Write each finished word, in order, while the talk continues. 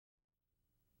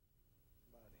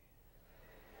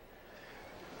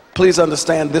please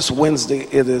understand this Wednesday,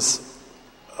 it is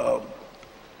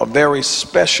a very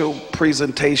special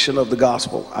presentation of the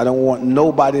gospel. I don't want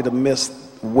nobody to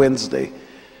miss Wednesday.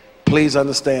 Please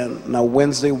understand, now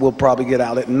Wednesday we'll probably get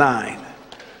out at 9,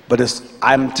 but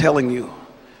I'm telling you,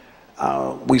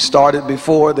 we started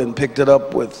before, then picked it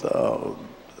up with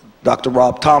Dr.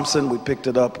 Rob Thompson. We picked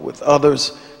it up with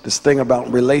others. This thing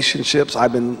about relationships,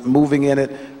 I've been moving in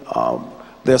it.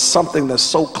 There's something that's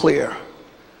so clear.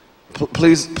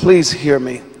 Please hear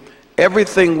me.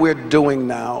 Everything we're doing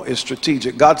now is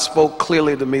strategic. God spoke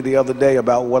clearly to me the other day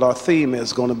about what our theme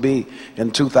is going to be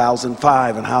in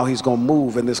 2005 and how he's going to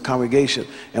move in this congregation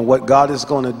and what God is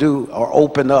going to do or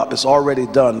open up. It's already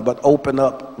done, but open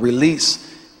up,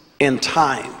 release in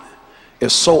time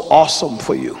is so awesome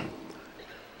for you.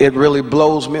 It really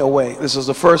blows me away. This is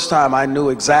the first time I knew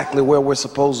exactly where we're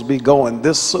supposed to be going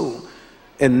this soon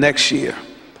in next year.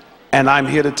 And I'm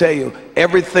here to tell you,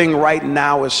 everything right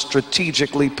now is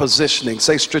strategically positioning.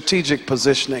 Say strategic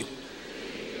positioning.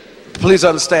 Please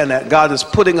understand that God is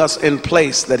putting us in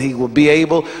place that he will be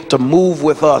able to move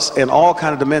with us in all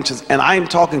kinds of dimensions. And I'm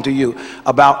talking to you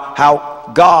about how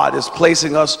God is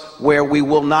placing us where we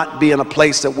will not be in a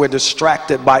place that we're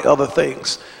distracted by other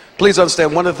things. Please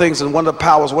understand, one of the things and one of the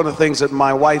powers, one of the things that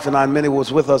my wife and I, Minnie,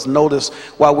 was with us, noticed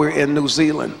while we were in New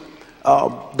Zealand,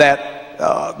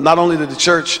 not only did the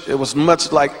church, it was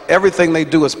much like everything they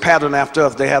do is patterned after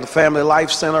us. They had a family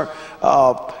life center.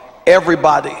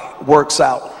 Everybody works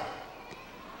out.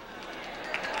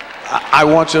 I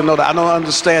want you to know that. I don't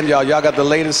understand y'all. Y'all got the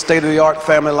latest state-of-the-art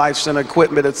family life center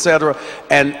equipment, etc.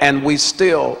 And we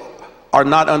still are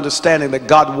not understanding that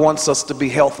God wants us to be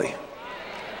healthy.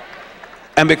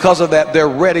 And because of that, they're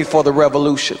ready for the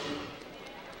revolution.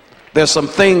 There's some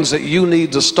things that you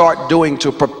need to start doing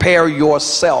to prepare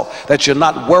yourself, that you're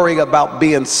not worrying about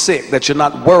being sick, that you're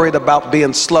not worried about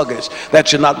being sluggish,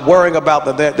 that you're not worrying about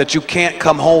that you can't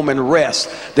come home and rest,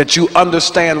 that you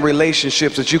understand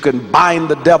relationships, that you can bind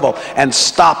the devil and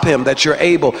stop him, that you're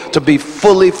able to be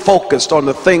fully focused on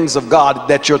the things of God,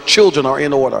 that your children are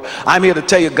in order. I'm here to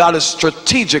tell you, God is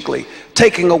strategically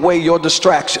taking away your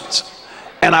distractions.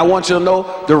 And I want you to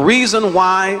know the reason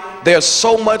why there's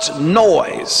so much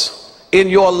noise in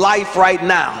your life right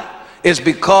now is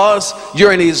because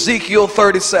you're in Ezekiel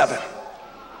 37.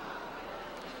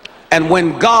 And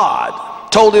when God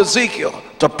told Ezekiel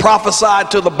to prophesy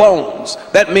to the bones,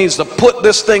 that means to put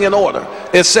this thing in order.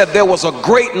 It said there was a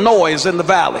great noise in the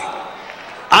valley.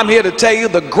 I'm here to tell you,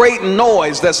 the great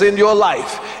noise that's in your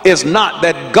life is not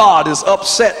that God is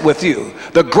upset with you.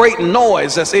 The great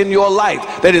noise that's in your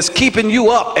life that is keeping you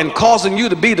up and causing you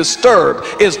to be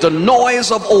disturbed is the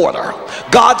noise of order.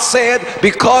 God said,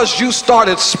 because you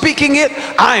started speaking it,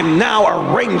 I'm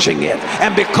now arranging it.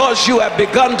 And because you have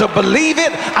begun to believe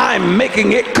it, I'm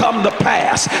making it come to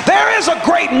pass. There is a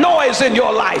great noise in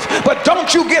your life, but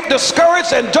don't you get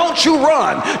discouraged and don't you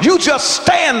run. You just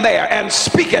stand there and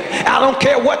speak it. I don't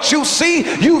care what you see,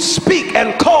 you speak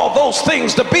and call those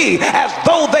things to be as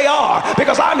though they are,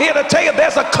 because I'm here to tell you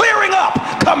there's a clearing up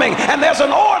coming and there's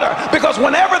an order, because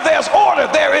whenever there's order,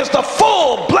 there is the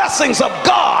full blessings of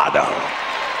God.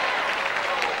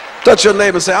 Touch your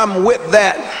neighbor and say, I'm with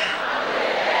that.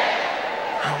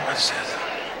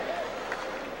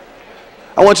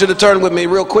 I want you to turn with me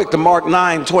real quick to Mark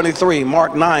 9:23.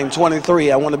 Mark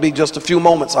 9:23. I want to be just a few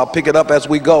moments. I'll pick it up as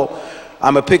we go.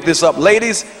 I'm going to pick this up.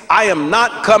 Ladies, I am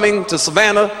not coming to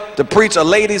Savannah to preach a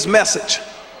ladies' message.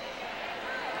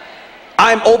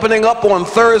 I'm opening up on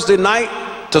Thursday night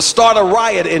to start a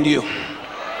riot in you.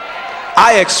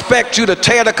 I expect you to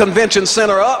tear the convention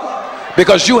center up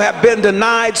because you have been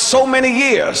denied so many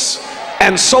years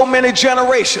and so many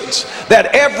generations that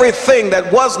everything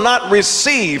that was not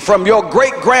received from your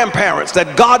great-grandparents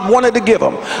that God wanted to give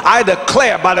them, I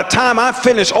declare by the time I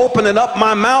finish opening up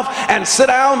my mouth and sit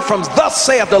down from thus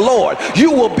saith the Lord,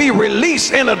 you will be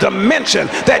released in a dimension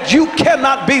that you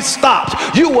cannot be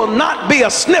stopped. You will not be a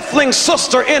sniffling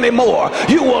sister anymore.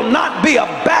 You will not be a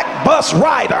back bus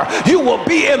rider. You will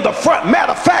be in the front.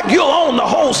 Matter of fact, you'll own the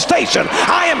whole station.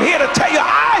 I am here to tell you,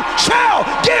 I shall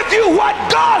give you what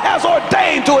God has ordained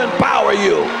to empower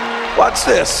you. Watch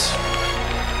this.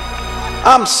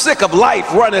 I'm sick of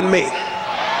life running me.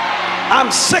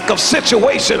 I'm sick of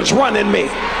situations running me.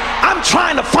 I'm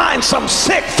trying to find some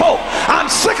sick folk. I'm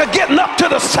sick of getting up to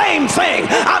the same thing.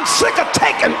 I'm sick of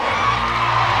taking.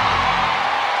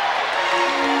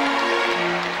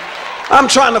 I'm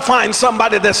trying to find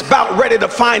somebody that's about ready to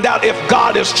find out if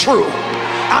God is true.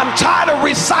 I'm tired of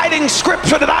reciting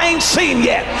scripture that I ain't seen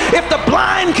yet. If the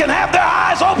blind can have their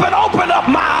eyes open, open up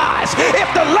my eyes. If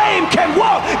the lame can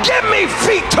walk, give me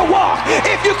feet to walk.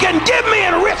 If you can give me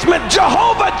enrichment,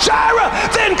 Jehovah Jireh,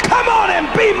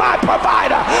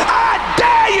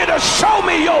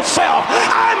 yourself.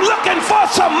 I'm looking for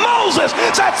some Moses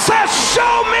that says,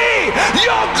 show me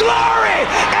your glory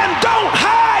and don't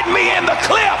hide me in the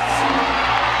cliff.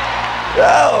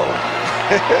 Oh.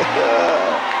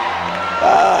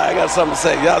 I got something to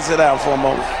say. Y'all sit down for a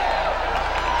moment.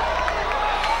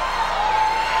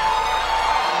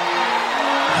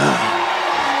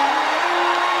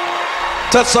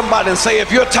 Touch somebody and say, if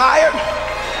you're tired,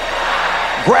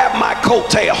 grab my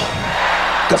coattail,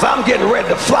 because I'm getting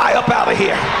ready to fly up out of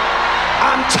here.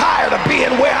 I'm tired of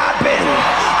being where I've been.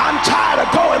 I'm tired of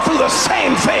going through the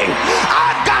same thing.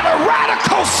 I've got a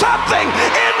radical something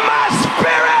in my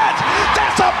spirit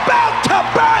that's about to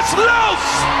burst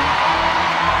loose.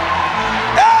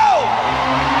 Oh!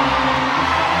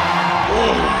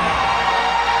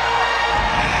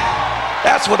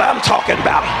 That's what I'm talking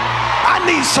about. I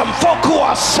need some folk who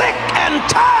are sick and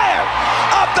tired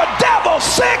of the devil,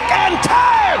 sick and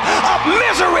tired of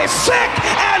misery, sick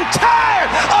and tired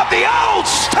of the old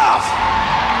stuff.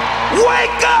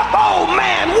 Wake up, old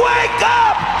man, wake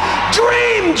up.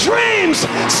 Dream dreams,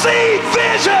 see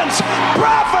visions,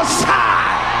 prophesy.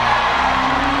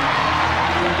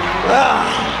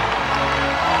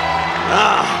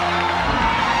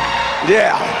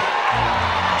 Yeah.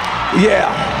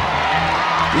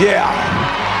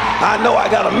 I know I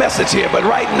got a message here, but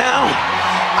right now,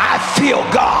 I feel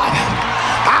God.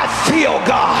 I feel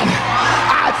God.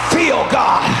 I feel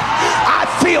God. I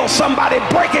feel somebody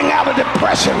breaking out of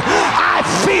depression. I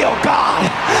feel God.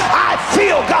 I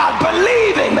feel God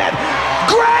believing that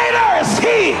greater is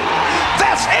He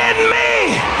that's in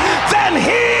me than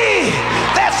he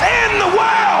that's in the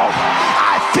world.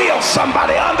 I feel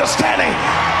somebody understanding.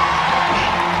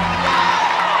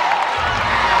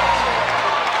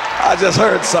 I just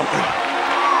heard something.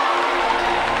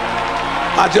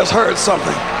 I just heard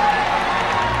something.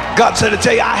 God said to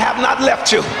tell you, I have not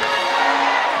left you.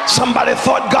 Somebody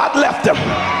thought God left them.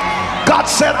 God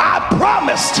said, I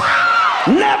promised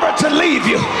never to leave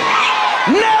you.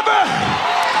 Never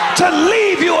to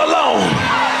leave you alone.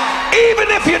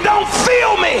 Even if you don't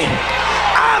feel me,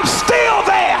 I'm still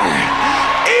there.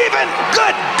 Even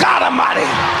good God Almighty.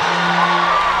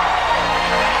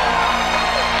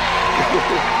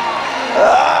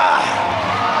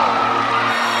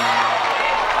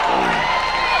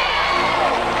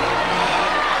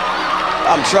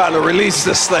 I'm trying to release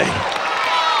this thing.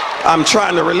 I'm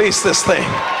trying to release this thing.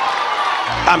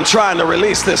 I'm trying to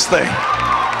release this thing.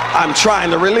 I'm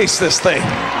trying to release this thing.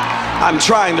 I'm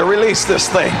trying to release this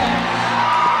thing.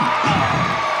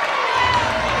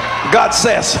 God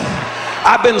says,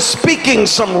 I've been speaking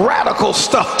some radical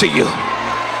stuff to you,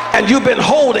 and you've been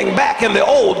holding back in the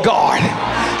old guard.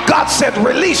 God said,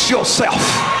 release yourself.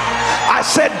 I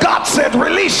said, God said,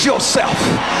 release yourself.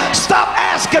 Stop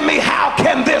asking me, how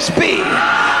can this be?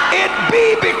 It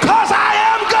be because I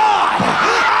am God.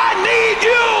 I need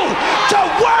you to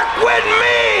work with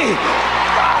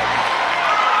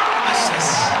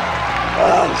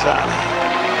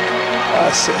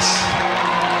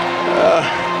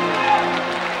me.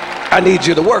 I need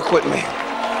you to work with me.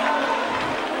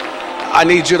 I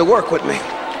need you to work with me.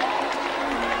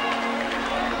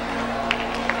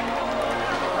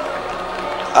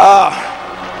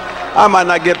 I might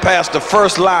not get past the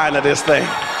first line of this thing.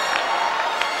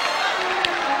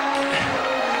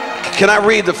 Can I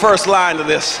read the first line of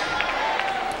this?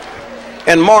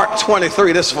 In Mark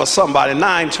 23, this is for somebody,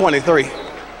 9:23.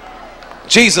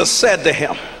 Jesus said to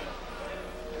him,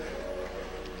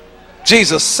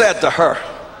 Jesus said to her,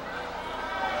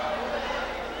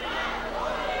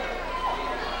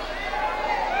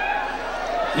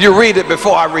 you read it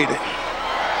before I read it.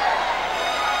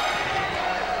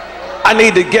 I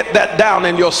need to get that down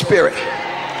in your spirit.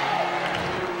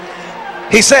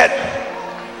 He said,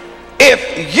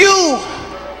 if you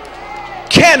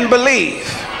can believe,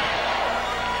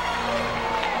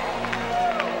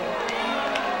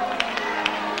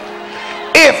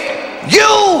 if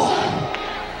you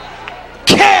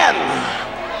can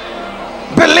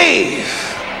believe,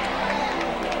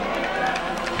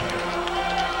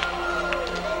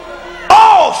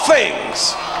 all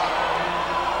things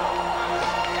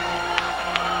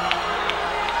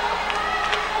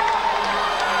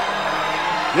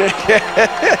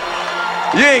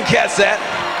you ain't catch that.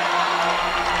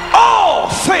 All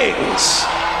things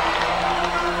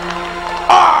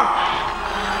are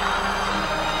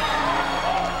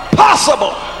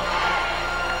possible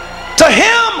to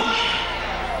him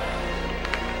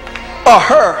or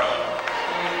her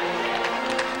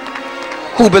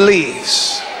who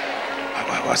believes.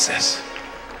 What's this?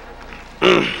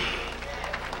 You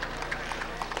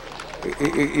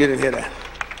didn't hear that.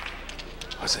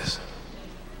 What's this?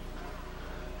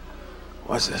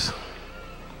 Watch this.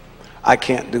 I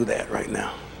can't do that right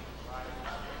now.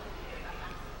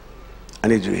 I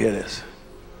need you to hear this.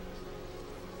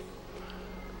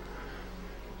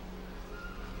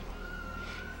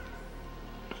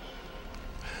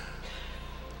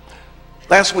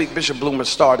 Last week, Bishop Bloomer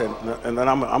started, and then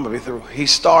I'm going to be through. He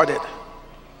started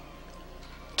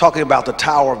talking about the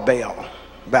Tower of Babel.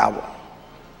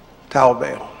 Tower of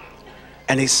Babel.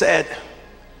 And he said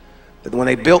that when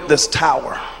they built this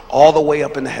tower all the way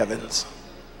up in the heavens,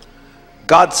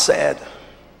 God said,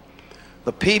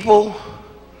 the people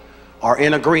are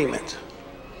in agreement.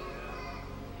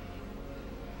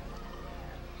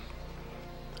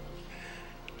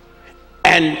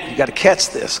 And you got to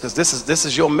catch this, because this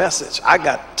is your message. I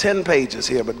got 10 pages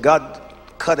here, but God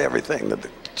cut everything to the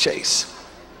chase.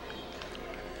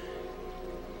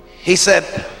 He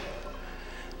said,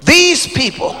 these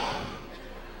people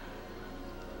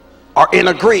are in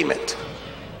agreement.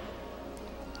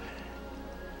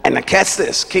 And now catch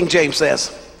this. King James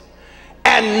says,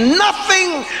 and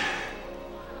nothing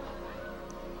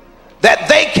that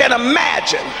they can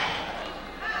imagine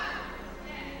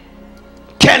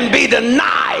can be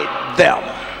denied them.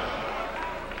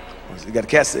 You got to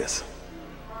catch this.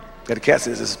 You got to catch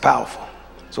this. This is powerful.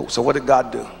 So what did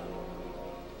God do?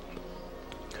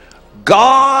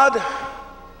 God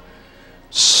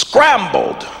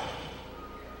scrambled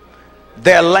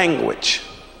their language.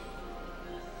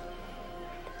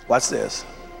 Watch this.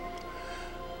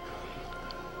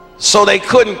 So they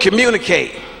couldn't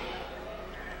communicate.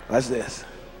 Watch this.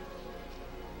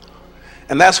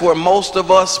 And that's where most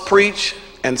of us preach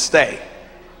and stay.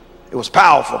 It was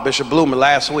powerful, Bishop Bloomer,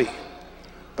 last week.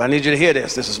 But I need you to hear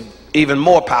this. This is even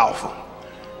more powerful.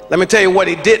 Let me tell you what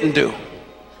he didn't do.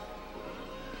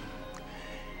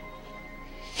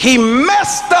 He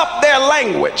messed up their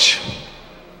language,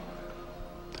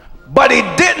 but he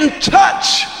didn't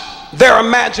touch their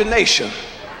imagination.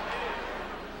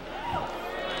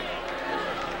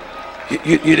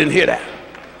 You didn't hear that?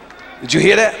 Did you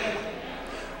hear that?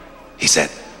 He said,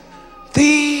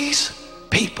 these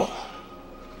people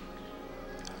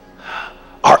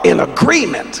are in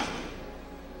agreement,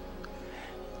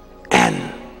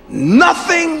 and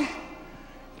nothing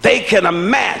they can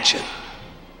imagine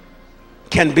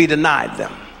can be denied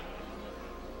them.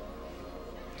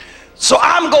 So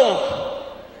I'm going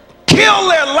to kill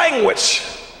their language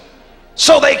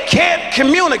so they can't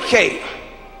communicate,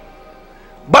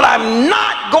 but I'm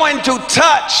not going to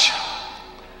touch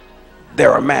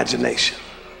their imagination.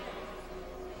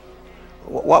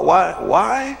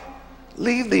 Why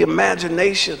leave the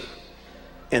imagination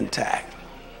intact?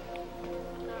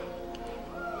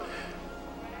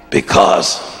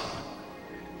 Because,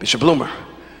 Bishop Bloomer,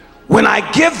 when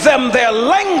I give them their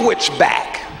language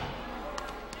back,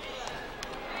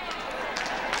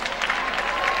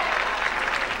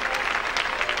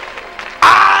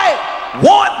 I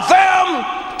want them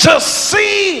to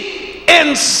see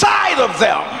inside of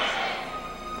them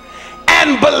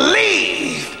and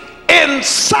believe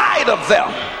inside of them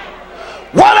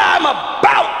what I'm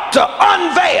about to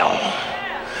unveil.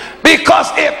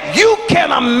 Because if you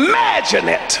can imagine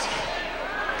it,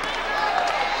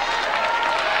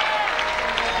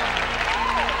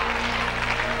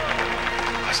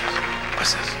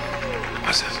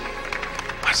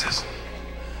 watch this.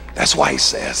 That's why he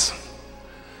says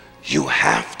you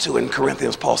have to, in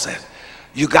Corinthians, Paul says,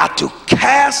 you got to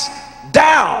cast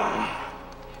down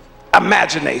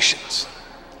imaginations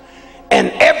and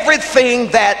everything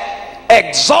that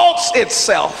exalts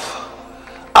itself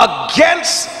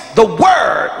against the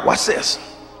word. Watch this.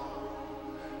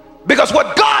 Because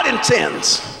what God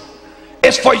intends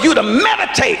is for you to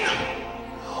meditate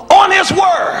on his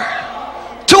word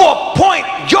to a point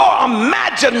your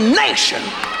imagination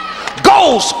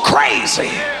goes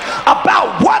crazy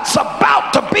about what's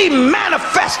about to be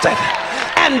manifested.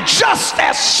 And just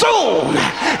as soon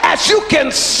as you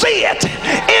can see it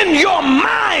in your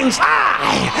mind's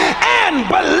eye and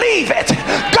believe it,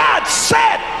 God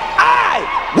said, I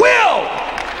will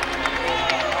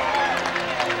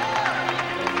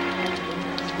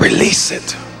release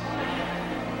it.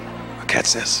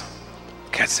 Catch this.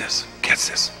 Catch this. Catch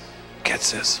this.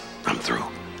 Catch this. I'm through.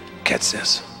 Catch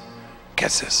this.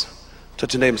 Catch this.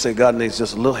 Touch your neighbor and say, God needs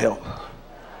just a little help.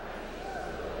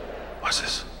 Watch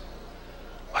this.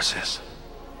 Watch this.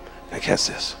 Now catch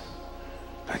this.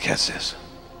 Now catch this.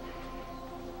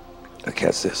 Now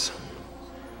catch this.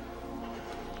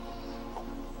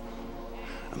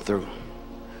 I'm through.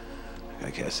 Now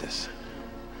catch this.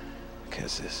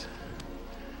 Catch this.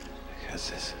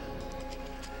 Catch this.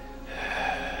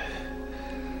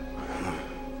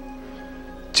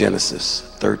 Genesis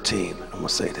 13. I'm going to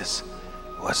say this.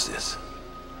 What's this?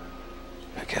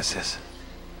 Catch this.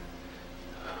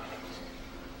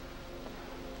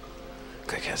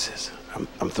 Okay, catch this.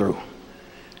 I'm through.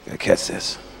 Okay, catch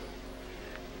this.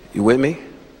 You with me?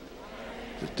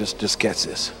 Just catch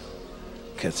this.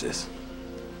 Catch this.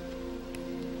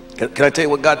 Can I tell you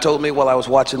what God told me while I was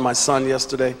watching my son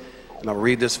yesterday? And I'll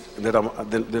read this, and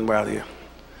then we're out of here.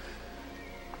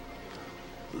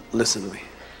 Listen to me.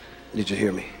 I need you to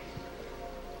hear me.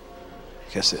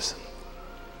 Catch this.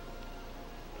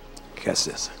 Catch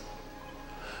this.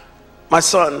 My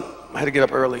son, I had to get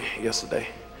up early yesterday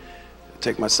to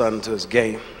take my son to his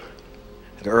game,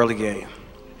 an early game.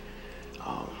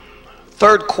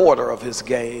 Third quarter of his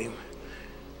game,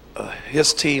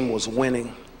 his team was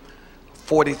winning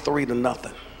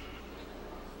 43-0.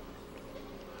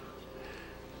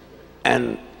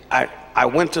 And I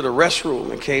went to the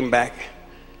restroom and came back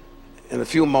in a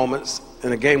few moments,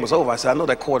 and the game was over. I said, I know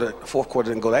that fourth quarter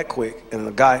didn't go that quick. And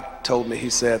the guy told me, he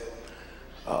said,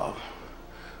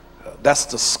 that's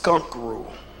the skunk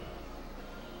rule.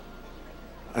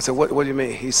 I said, what do you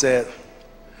mean? He said,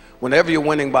 whenever you're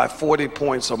winning by 40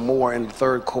 points or more in the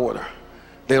third quarter,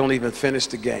 they don't even finish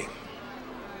the game.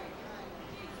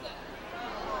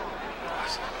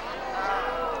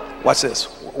 Watch this.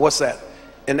 What's that?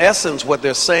 In essence, what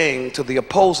they're saying to the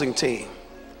opposing team,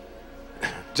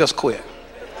 just quit.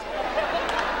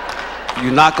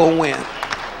 You're not going to win.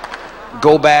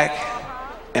 Go back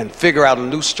and figure out a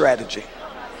new strategy,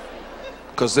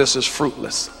 because this is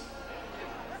fruitless.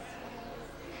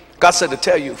 God said to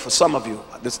tell you, for some of you,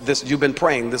 this you've been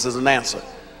praying, this is an answer.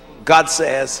 God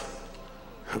says,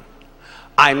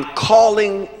 I'm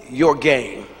calling your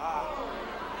game.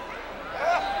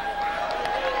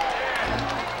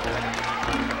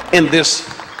 In this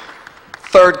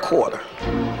third quarter,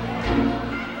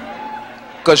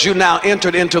 because you now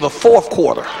entered into the fourth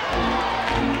quarter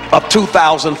of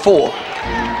 2004,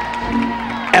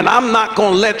 and I'm not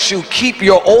going to let you keep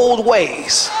your old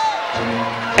ways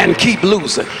and keep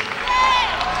losing.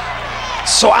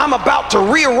 So I'm about to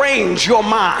rearrange your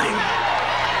mind,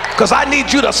 because I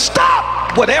need you to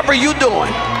stop whatever you're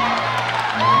doing.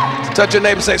 Touch your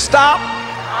neighbor and say, stop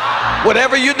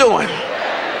whatever you're doing,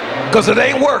 because it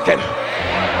ain't working,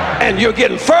 and you're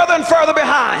getting further and further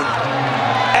behind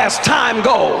as time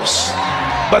goes.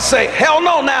 But say, hell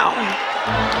no now.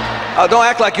 Don't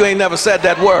act like you ain't never said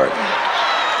that word.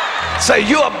 Say,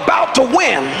 you're about to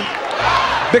win,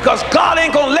 because God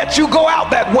ain't gonna let you go out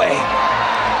that way.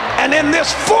 And in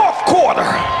this fourth quarter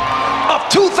of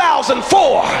 2004,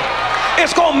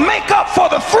 it's gonna make up for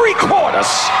the 3 quarters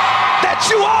that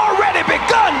you already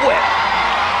begun with.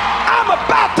 I'm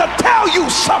about to tell you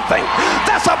something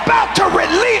that's about to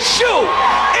release you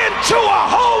into a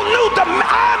whole new dimension.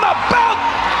 I'm about,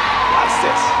 watch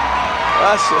this,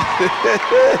 watch this,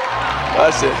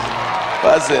 watch this,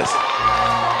 watch this,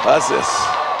 watch this.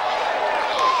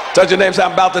 Touch your neighbor, say,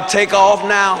 I'm about to take off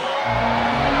now.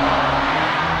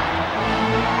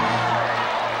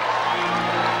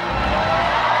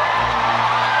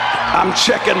 I'm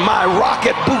checking my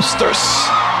rocket boosters.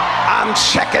 I'm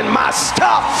checking my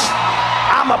stuff.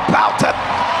 I'm about to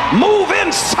move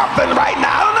in something right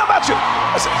now. I don't know about you.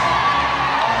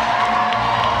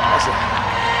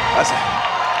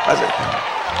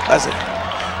 That's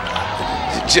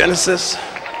it. Genesis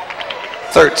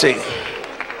 13.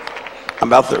 I'm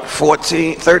about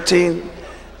 14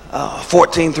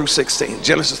 through 16.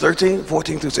 Genesis 13,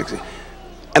 14 through 16.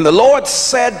 And the Lord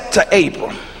said to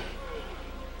Abram,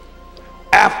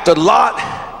 after Lot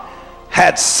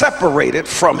had separated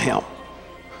from him.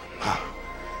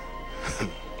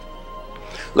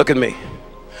 Look at me.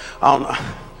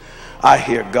 I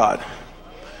hear God.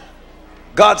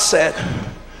 God said,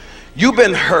 you've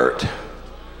been hurt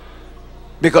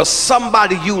because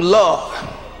somebody you love,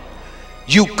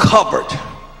 you covered,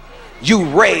 you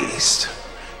raised,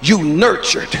 you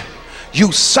nurtured,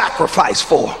 you sacrificed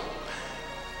for,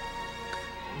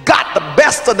 got the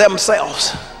best of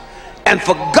themselves and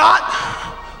forgot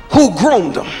who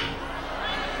groomed them,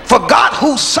 forgot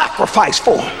who sacrificed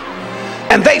for them,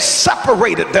 and they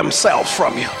separated themselves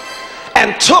from you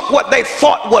and took what they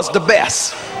thought was the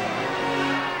best.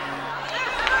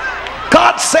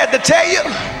 God said to tell you,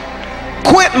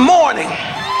 quit mourning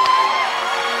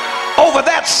over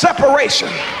that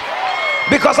separation,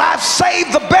 because I've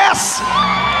saved the best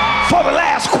for the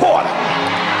last quarter.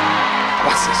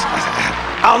 What's this?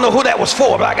 I don't know who that was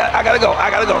for, but I gotta go.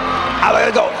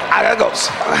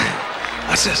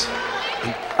 What's this?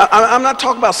 I'm not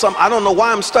talking about something. I don't know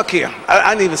why I'm stuck here. I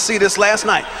didn't even see this last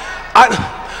night.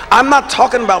 I'm not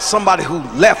talking about somebody who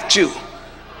left you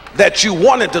that you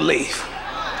wanted to leave.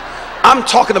 I'm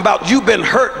talking about you've been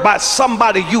hurt by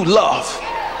somebody you love,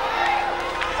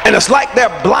 and it's like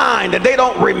they're blind and they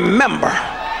don't remember.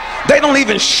 They don't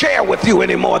even share with you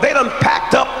anymore. They done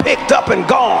packed up, picked up, and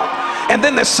gone. And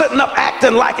then they're sitting up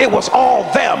acting like it was all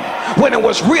them, when it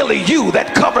was really you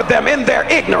that covered them in their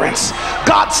ignorance.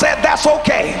 God said, that's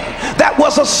okay. That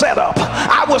was a setup.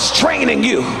 I was training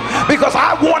you because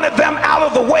I wanted them out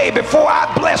of the way before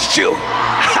I blessed you.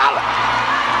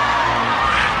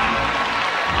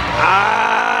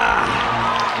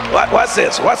 What's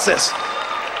this? What's this?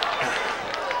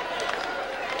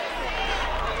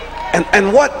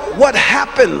 And what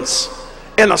happens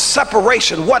in a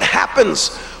separation, what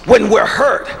happens when we're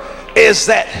hurt, is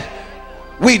that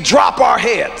we drop our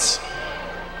heads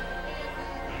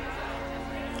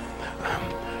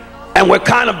and we're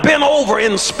kind of bent over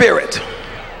in spirit.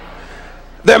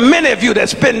 There are many of you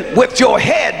that's been with your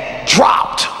head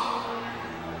dropped,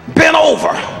 bent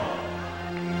over,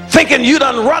 thinking you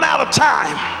done run out of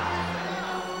time,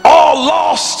 all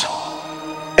lost,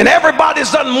 and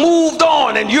everybody's done moved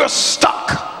on and you're stuck.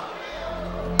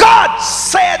 God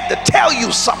said to tell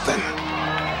you something.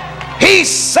 He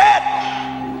said,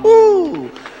 ooh,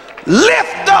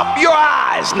 lift up your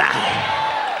eyes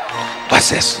now. What's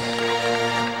this?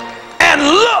 And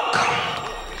look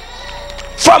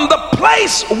from the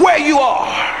place where you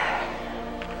are,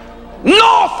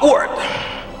 northward,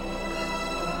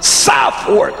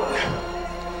 southward,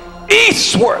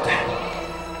 eastward,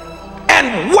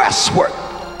 and westward.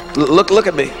 Look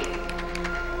at me.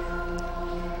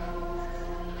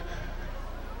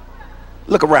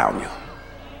 Look around you.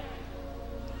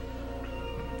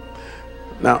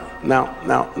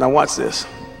 Now watch this.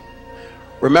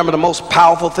 Remember, the most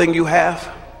powerful thing you have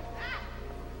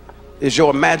is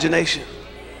your imagination.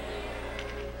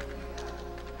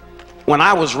 When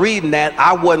I was reading that,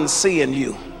 I wasn't seeing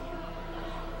you.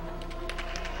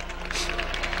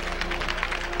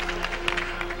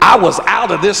 I was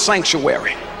out of this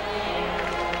sanctuary.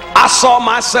 I saw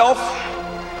myself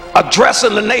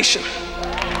addressing the nation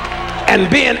and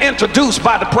being introduced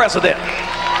by the president.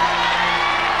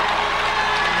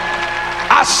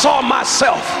 I saw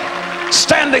myself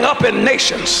standing up in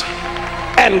nations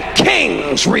and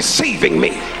kings receiving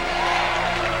me.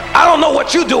 I don't know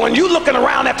what you're doing. You looking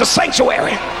around at the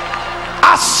sanctuary.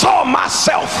 I saw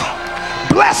myself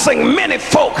blessing many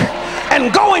folk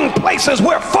and going places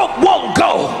where folk won't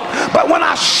go. But when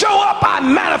I show up, I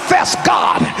manifest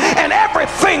God, and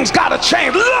everything's got to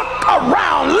change. Look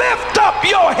around, lift up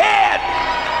your head.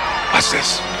 Watch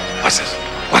this, watch this,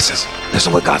 watch this.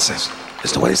 Listen to what God says.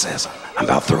 Listen to what he says. I'm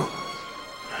about through.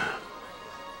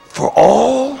 For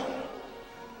all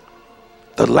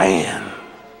the land,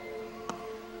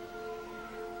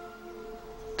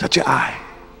 touch your eye,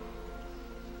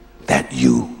 that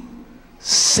you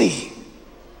see.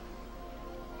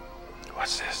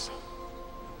 What's this?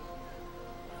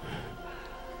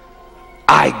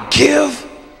 I give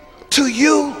to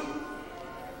you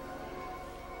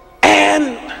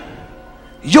and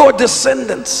your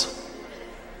descendants,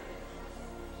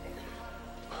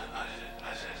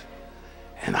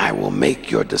 and I will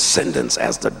make your descendants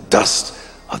as the dust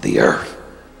of the earth,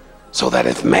 so that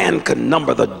if man could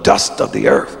number the dust of the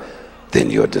earth, then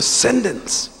your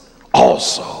descendants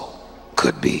also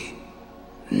could be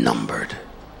numbered.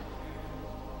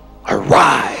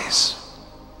 Arise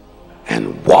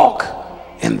and walk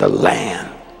in the land,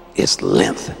 its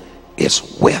length,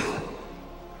 its width,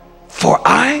 for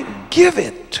I give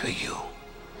it to you.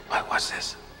 What's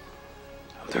this?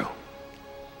 I'm through.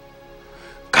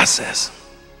 God says,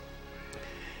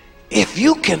 if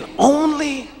you can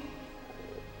only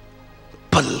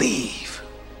believe,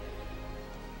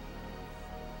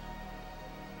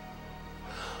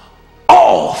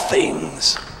 all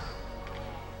things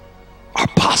are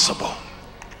possible.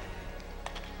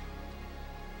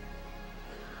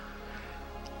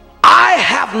 I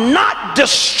have not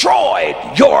destroyed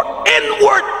your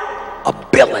inward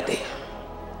ability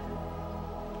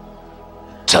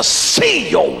to see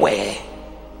your way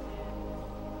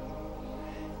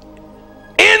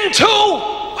into,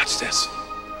 watch this,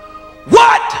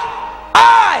 what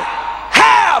I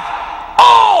have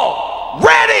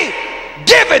already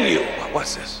given you.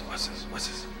 What's this? What's this? What's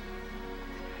this?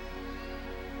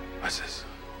 What's this?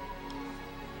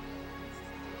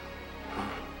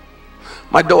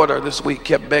 My daughter this week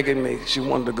kept begging me. She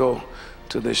wanted to go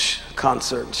to this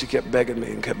concert. She kept begging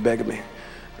me and kept begging me,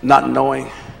 not knowing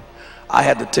I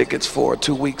had the tickets for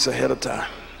 2 weeks ahead of time,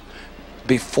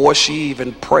 before she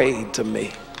even prayed to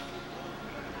me.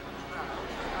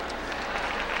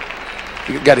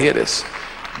 You got to hear this.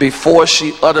 Before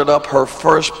she uttered up her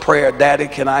first prayer, Daddy,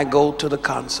 can I go to the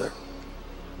concert?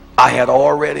 I had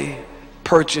already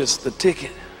purchased the ticket.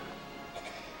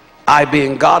 I,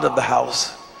 being God of the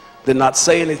house, did not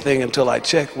say anything until I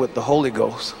checked with the Holy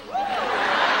Ghost.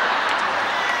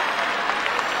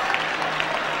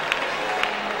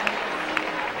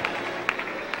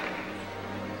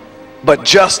 But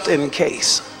just in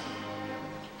case.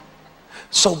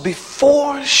 So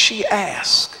before she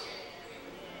asked,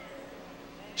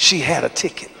 she had a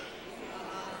ticket.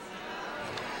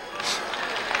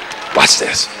 Watch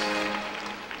this.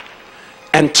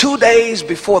 And 2 days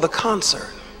before the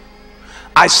concert,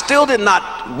 I still did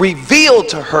not reveal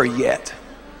to her yet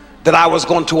that I was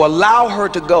going to allow her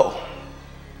to go.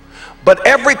 But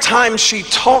every time she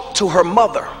talked to her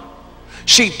mother,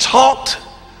 she talked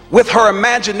with her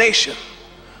imagination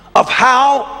of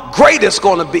how great it's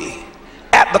going to be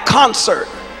at the concert,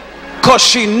 because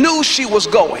she knew she was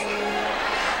going.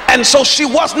 And so she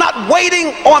was not waiting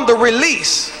on the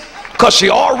release, because she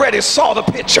already saw the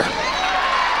picture.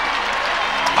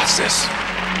 Watch this.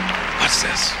 Watch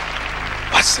this.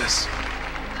 Watch this.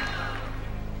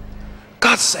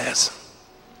 God says,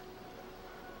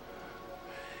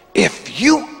 if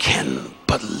you can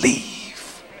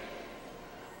believe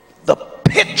the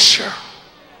picture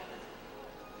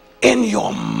in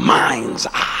your mind's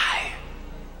eye,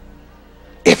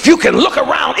 if you can look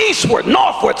around eastward,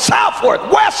 northward, southward,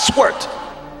 westward,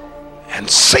 and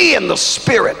see in the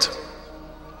spirit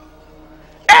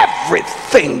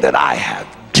everything that I have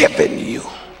given you,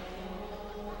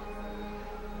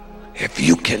 if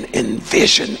you can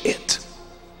envision it,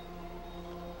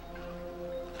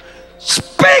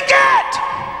 speak it.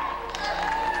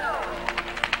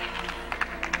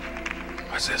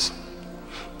 What's this?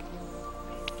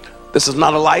 This is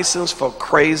not a license for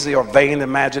crazy or vain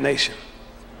imagination,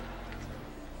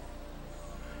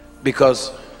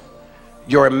 because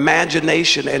your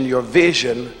imagination and your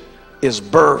vision is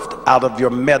birthed out of your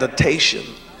meditation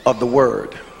of the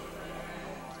word.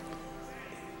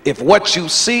 If what you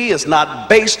see is not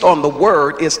based on the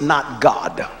word, it's not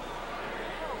God.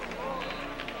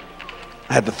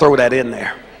 I had to throw that in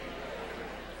there.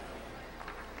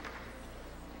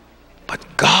 But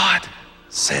God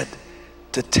said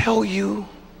to tell you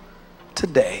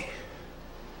today,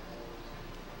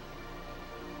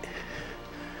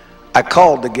 I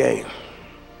called the game.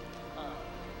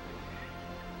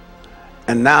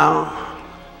 And now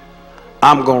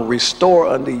I'm going to restore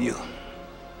unto you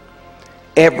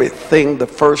everything the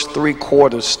first 3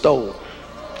 quarters stole.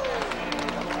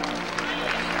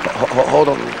 Hold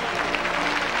on.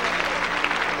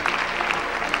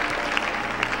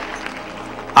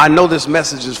 I know this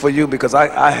message is for you, because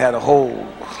I had a whole,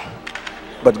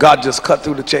 but God just cut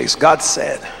through the chase. God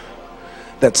said,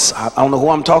 I don't know who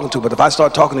I'm talking to, but if I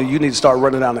start talking to you, you need to start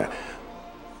running down there,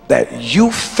 that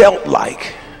you felt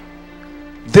like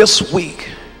this week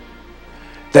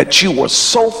that you were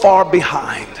so far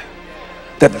behind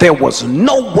that there was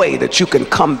no way that you can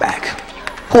come back.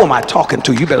 Who am I talking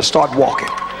to? You better start walking.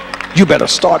 You better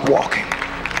start walking.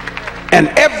 And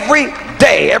every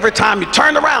day, every time you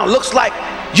turn around, looks like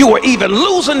you were even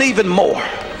losing even more.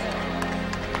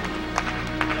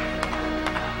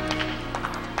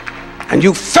 And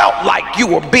you felt like you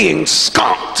were being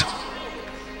skunked.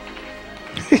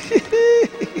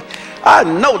 I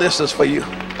know this is for you.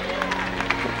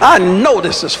 I know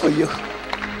this is for you.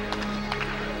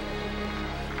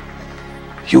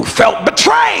 You felt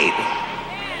betrayed.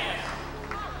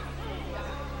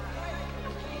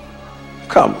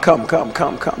 Come.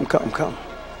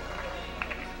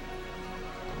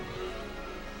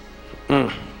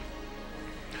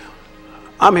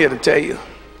 I'm here to tell you,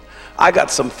 I got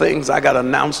some things I got to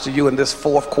announce to you in this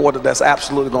 4th quarter that's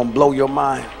absolutely going to blow your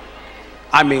mind.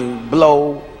 I mean,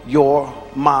 blow your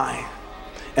mind.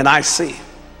 And I see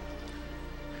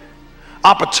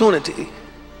opportunity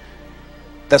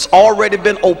that's already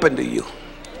been open to you.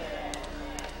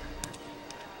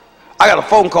 I got a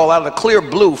phone call out of the clear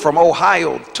blue from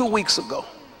Ohio 2 weeks ago,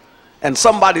 and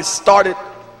somebody started,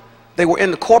 they were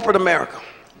in the corporate America,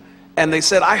 and they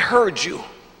said, I heard you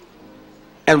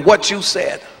and what you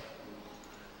said,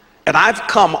 and I've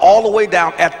come all the way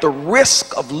down at the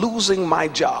risk of losing my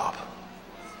job,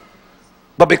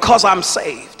 but because I'm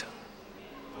saved,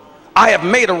 I have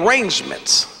made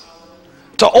arrangements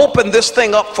to open this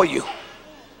thing up for you.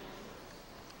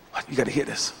 You got to hear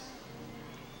this.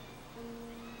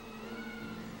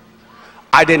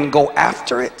 I didn't go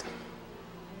after it.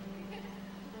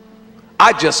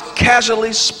 I just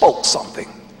casually spoke something.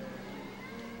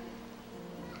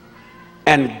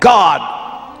 And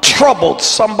God troubled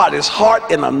somebody's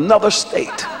heart in another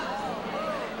state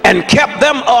and kept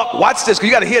them up. Watch this,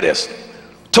 you got to hear this.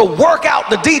 To work out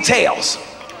the details.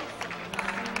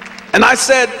 And I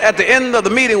said at the end of the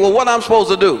meeting, well, what I'm supposed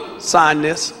to do? Sign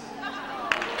this.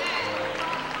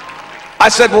 I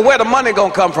said, well, where the money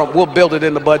gonna come from? We'll build it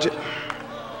in the budget.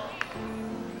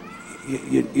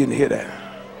 You didn't hear that.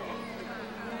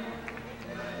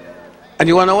 And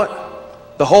you wanna know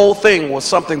what? The whole thing was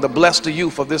something to bless the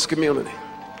youth of this community.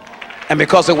 And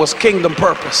because it was kingdom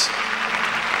purpose,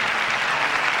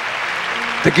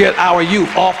 to get our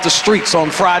youth off the streets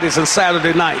on Fridays and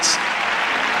Saturday nights,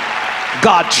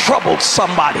 God troubled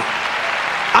somebody.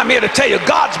 I'm here to tell you,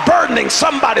 God's burdening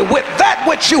somebody with that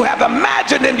which you have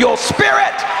imagined in your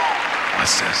spirit.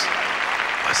 What's this?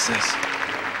 What's this?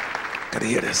 Gotta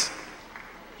hear this.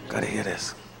 Gotta hear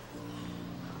this.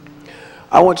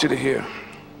 I want you to hear.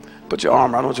 Put your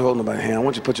arm around. I don't want you to hold nobody's hand. I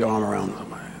want you to put your arm around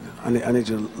somebody. I need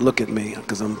you to look at me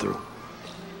because I'm through.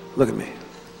 Look at me.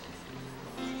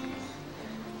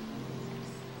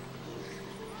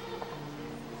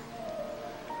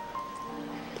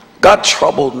 God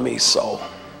troubled me so.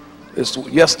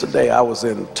 Yesterday I was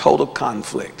in total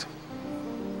conflict.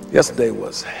 Yesterday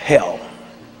was hell.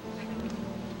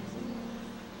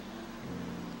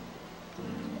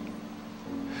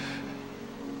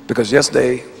 Because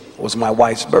yesterday was my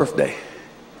wife's birthday.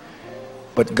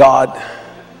 But God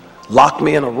locked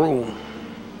me in a room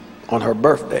on her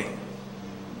birthday.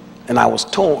 And I was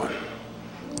torn.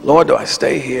 Lord, do I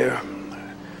stay here?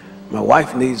 My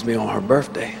wife needs me on her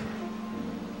birthday.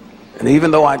 And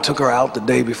even though I took her out the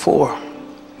day before,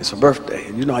 it's her birthday.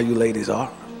 And you know how you ladies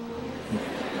are.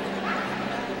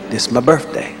 This is my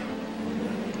birthday.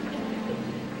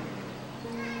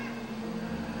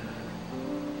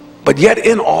 But yet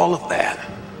in all of that,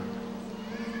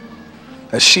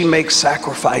 as she makes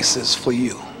sacrifices for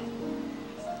you,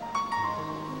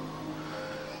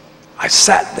 I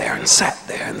sat there and sat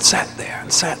there and sat there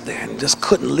and sat there and just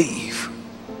couldn't leave.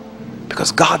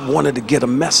 Because God wanted to get a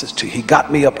message to you. He got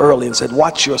me up early and said,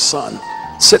 watch your son.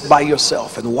 Sit by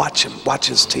yourself and watch him. Watch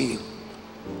his team.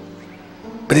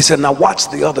 But he said, now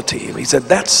watch the other team. He said,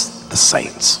 that's the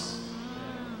saints.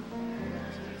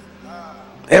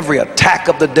 Every attack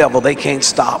of the devil, they can't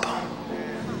stop.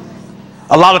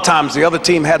 A lot of times the other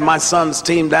team had my son's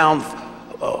team down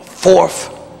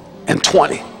 4th and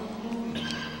 20.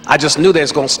 I just knew they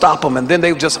was going to stop them. And then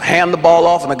they would just hand the ball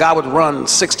off and the guy would run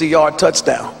 60-yard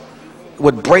touchdown.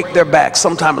 Would break their back.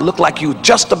 Sometimes it looked like you were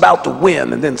just about to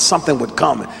win, and then something would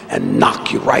come and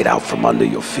knock you right out from under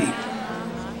your feet.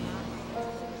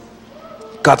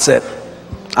 God said,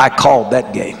 I called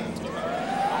that game.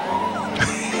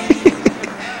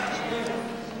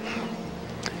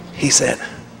 He said,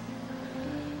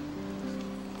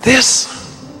 this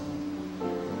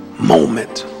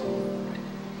moment,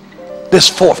 this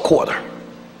fourth quarter,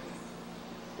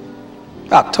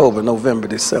 October, November,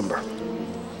 December,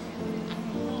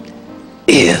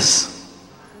 is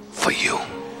for you.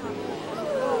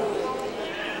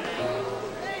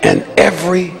 And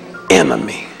every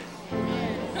enemy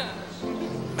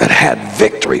that had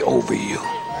victory over you,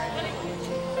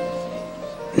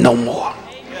 no more.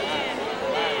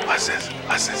 Watch this,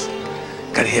 watch this.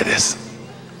 Gotta hear this.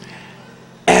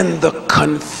 And the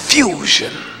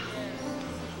confusion.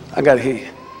 I gotta hear you.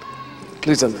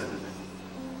 Please,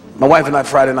 my wife and I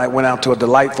Friday night went out to a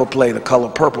delightful play, The Color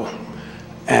Purple,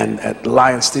 and at the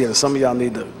Lions Theater. Some of y'all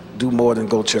need to do more than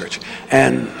go church.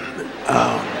 And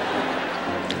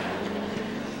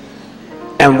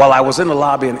while I was in the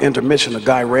lobby in intermission, a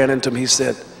guy ran into me. He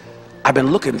said, I've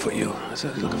been looking for you. I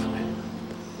said, he's looking for me.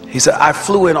 He said, I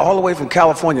flew in all the way from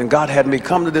California, and God had me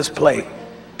come to this play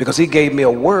because he gave me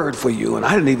a word for you, and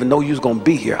I didn't even know you was going to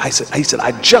be here. He said,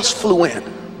 I just flew in.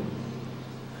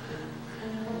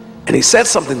 And he said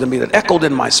something to me that echoed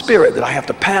in my spirit that I have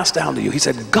to pass down to you. He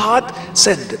said, God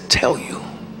said to tell you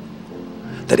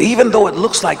that even though it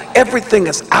looks like everything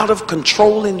is out of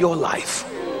control in your life,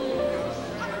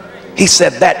 he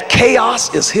said that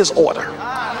chaos is his order.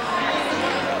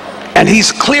 And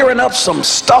he's clearing up some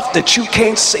stuff that you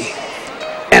can't see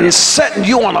and setting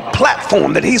you on a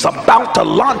platform that he's about to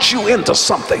launch you into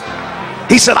something.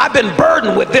 He said, I've been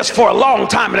burdened with this for a long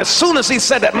time. And as soon as he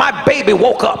said that, my baby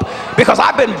woke up, because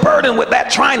I've been burdened with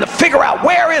that, trying to figure out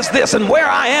where is this and where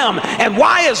I am and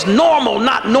why is normal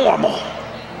not normal.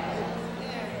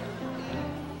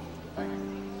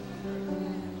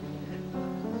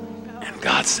 And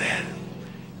God said,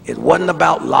 it wasn't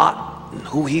about Lot and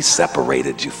who he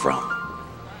separated you from.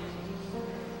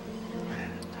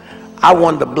 I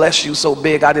wanted to bless you so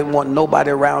big I didn't want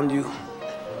nobody around you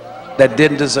that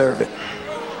didn't deserve it.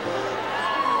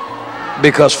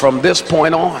 Because from this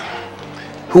point on,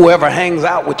 whoever hangs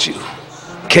out with you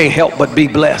can't help but be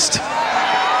blessed. You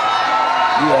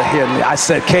are hearing me? I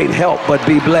said can't help but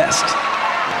be blessed.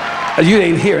 You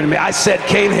ain't hearing me. I said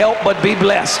can't help but be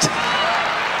blessed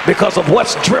because of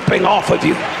what's dripping off of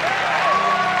you.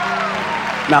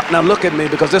 Now look at me,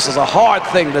 because this is a hard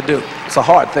thing to do. It's a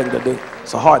hard thing to do.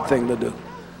 It's a hard thing to do.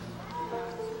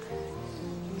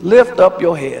 Lift up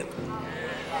your head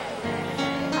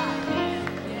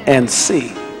and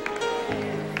see.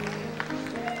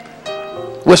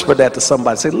 Whisper that to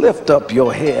somebody. Say, lift up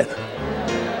your head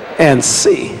and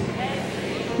see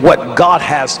what God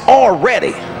has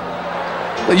already.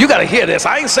 You got to hear this.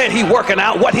 I ain't saying he working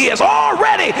out what he has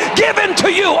already given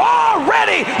to you,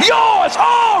 already yours,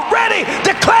 already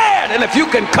declared. And if you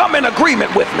can come in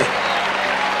agreement with me.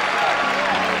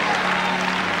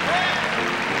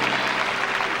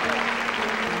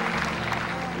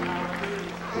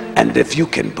 And if you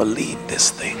can believe this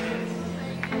thing.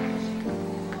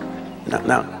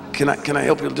 Now can I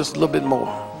help you just a little bit more?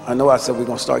 I know I said we're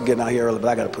going to start getting out here early, but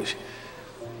I got to push.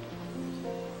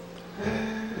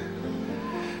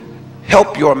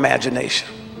 Help your imagination.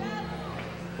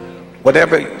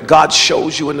 Whatever God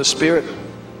shows you in the spirit,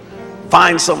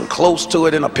 find something close to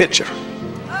it in a picture.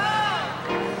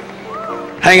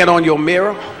 Hang it on your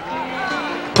mirror.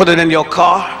 Put it in your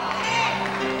car.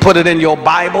 Put it in your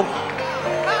Bible.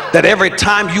 That every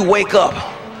time you wake up,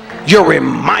 you're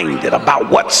reminded about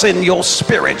what's in your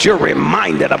spirit. You're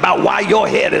reminded about why your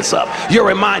head is up. You're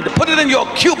reminded. Put it in your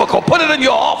cubicle. Put it in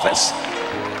your office.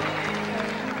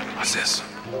 What's this?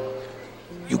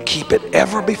 You keep it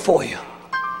ever before you.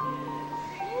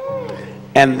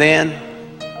 And then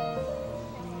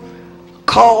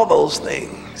call those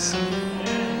things.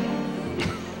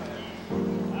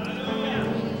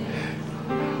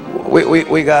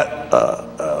 We got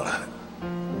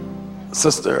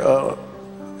Sister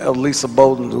Lisa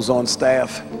Bowden, who's on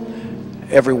staff,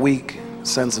 every week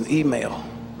sends an email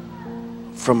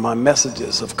from my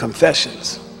messages of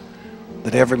confessions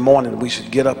that every morning we should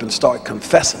get up and start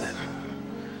confessing it.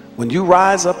 When you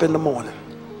rise up in the morning,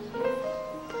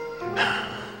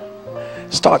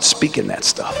 start speaking that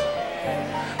stuff.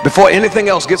 Before anything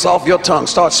else gets off your tongue,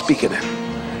 start speaking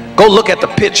it. Go look at the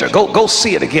picture. Go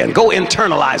see it again. Go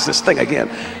internalize this thing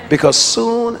again. Because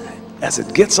soon as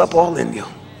it gets up all in you,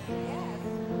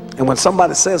 and when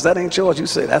somebody says that ain't yours, you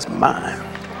say, that's mine.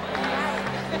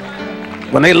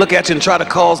 When they look at you and try to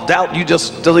cause doubt, you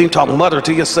just don't even talk, mutter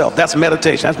to yourself. That's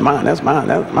meditation. That's mine. That's mine.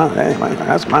 That's mine.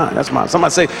 That's mine. That's mine.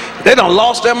 Somebody say they done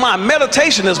lost their mind.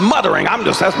 Meditation is muttering.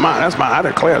 That's mine. That's mine. I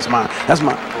declare it's mine. That's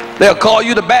mine. They'll call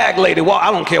you the bag lady. Well,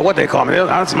 I don't care what they call me.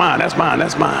 That's mine. That's mine.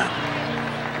 That's mine.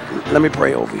 Let me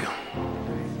pray over you.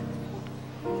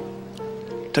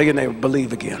 Tell your neighbor,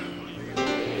 believe again.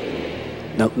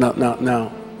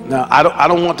 Now, I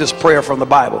don't want this prayer from the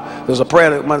Bible. There's a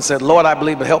prayer that one said, Lord, I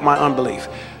believe, but help my unbelief.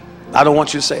 I don't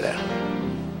want you to say that.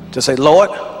 Just say, Lord,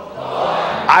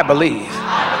 I believe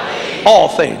all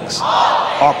things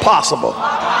are possible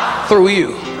through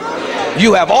you.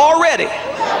 You have already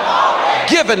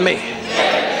given me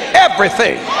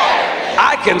everything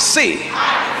I can see.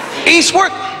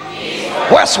 Eastward,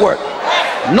 westward,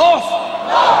 north,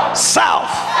 south.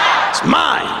 It's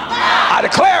mine. I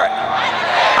declare it.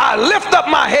 I lift up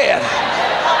my head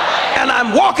and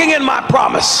I'm walking in my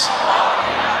promise.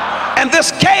 And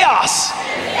this chaos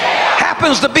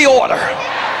happens to be order.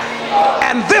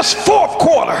 And this fourth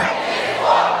quarter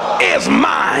is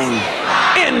mine.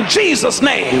 In Jesus'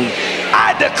 name,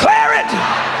 I declare it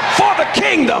for the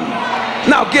kingdom.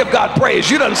 Now give God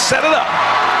praise. You done set it up.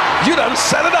 You done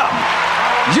set it up.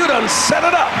 You done set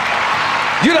it up.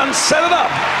 You done set it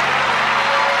up.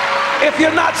 If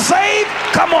you're not saved,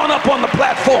 come on up on the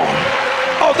platform.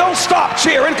 Oh, don't stop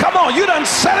cheering. Come on, you done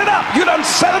set it up. You done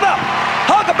set it up.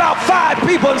 Hug about 5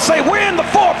 people and say, we're in the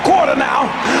fourth quarter now,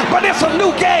 but it's a new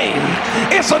game.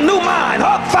 It's a new mind.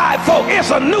 Hug 5 folk.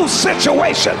 It's a new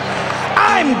situation.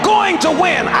 I'm going to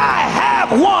win. I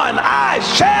have won. I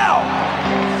shall.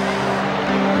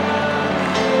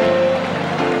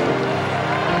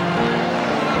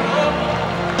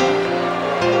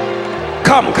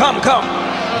 Come.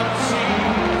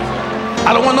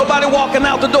 I don't want nobody walking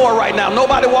out the door right now.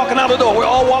 Nobody walking out the door. We're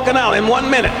all walking out in 1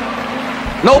 minute.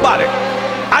 Nobody.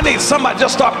 I need somebody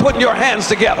just start putting your hands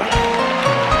together.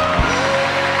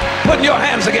 Putting your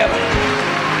hands together.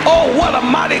 Oh, what a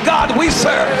mighty God we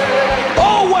serve.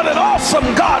 Oh, what an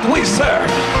awesome God we serve.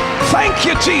 Thank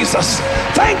you, Jesus.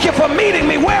 Thank you for meeting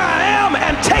me where I am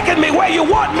and taking me where you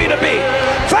want me to be.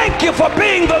 Thank you for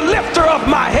being the lifter of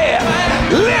my head.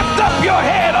 Lift up your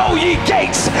head, O ye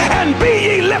gates, and be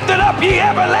ye lifted up, ye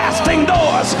everlasting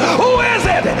doors. Who is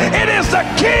it? It is the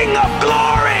King of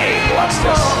glory. Watch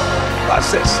this.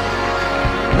 Watch this.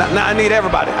 Now I need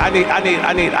everybody. I need you.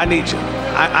 I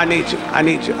need you.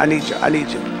 I need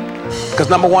you. Because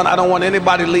number one, I don't want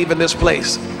anybody leaving this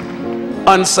place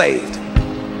unsaved.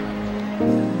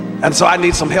 And so I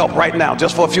need some help right now,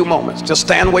 just for a few moments. Just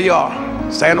stand where you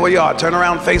are. Stand where you are. Turn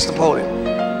around, face the podium.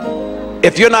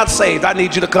 If you're not saved, I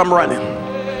need you to come running.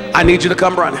 I need you to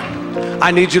come running.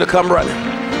 I need you to come running.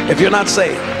 If you're not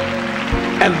saved.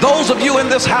 And those of you in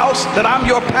this house that I'm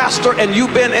your pastor and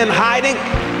you've been in hiding,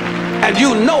 and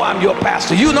you know I'm your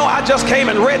pastor, you know I just came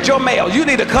and read your mail, you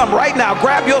need to come right now,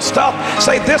 grab your stuff,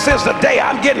 say this is the day,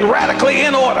 I'm getting radically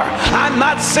in order, I'm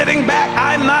not sitting back,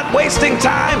 I'm not wasting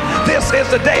time, this is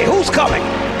the day. Who's coming?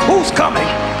 Who's coming?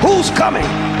 Who's coming?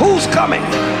 Who's coming?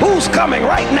 Who's coming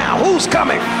right now? Who's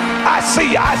coming? I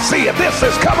see you, I see you. This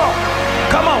is, come on,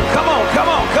 come on, come on, come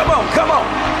on, come on, come on,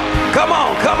 come on,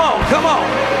 come on, come on,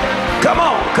 come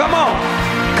on, come on,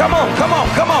 come on, come on,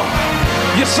 come on.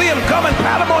 You see him coming,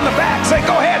 pat him on the back, say,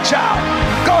 go ahead, child,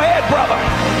 go ahead, brother,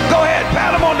 go ahead,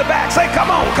 pat him on the back, say,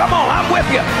 come on, I'm with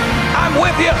you, I'm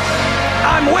with you,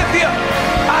 I'm with you,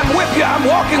 I'm with you, I'm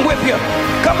walking with you.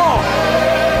 Come on.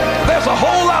 There's a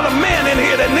whole lot of men in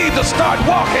here that need to start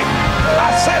walking.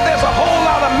 I said there's a whole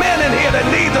lot of men in here that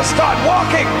need to start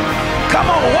walking. Come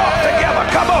on, walk together.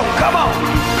 Come on, come on.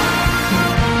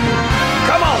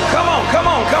 Come on, come on, come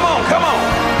on, come on, come on.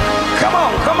 Come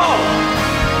on, come on.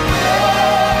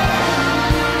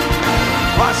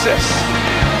 Watch this.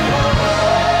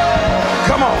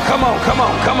 Come on, come on, come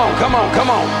on, come on, come on, come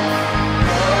on.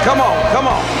 Come on, come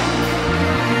on.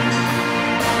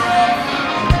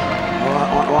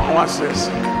 Watch this.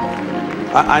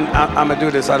 I'm going to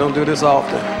do this. I don't do this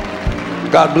often.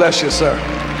 God bless you, sir.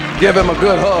 Give him a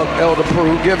good hug, Elder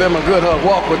Prue. Give him a good hug.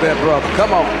 Walk with that brother.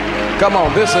 Come on. Come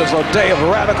on. This is a day of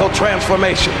radical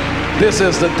transformation. This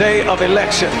is the day of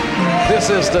election. This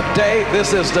is the day.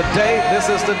 This is the day. This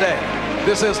is the day.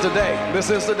 This is the day. This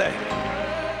is the day.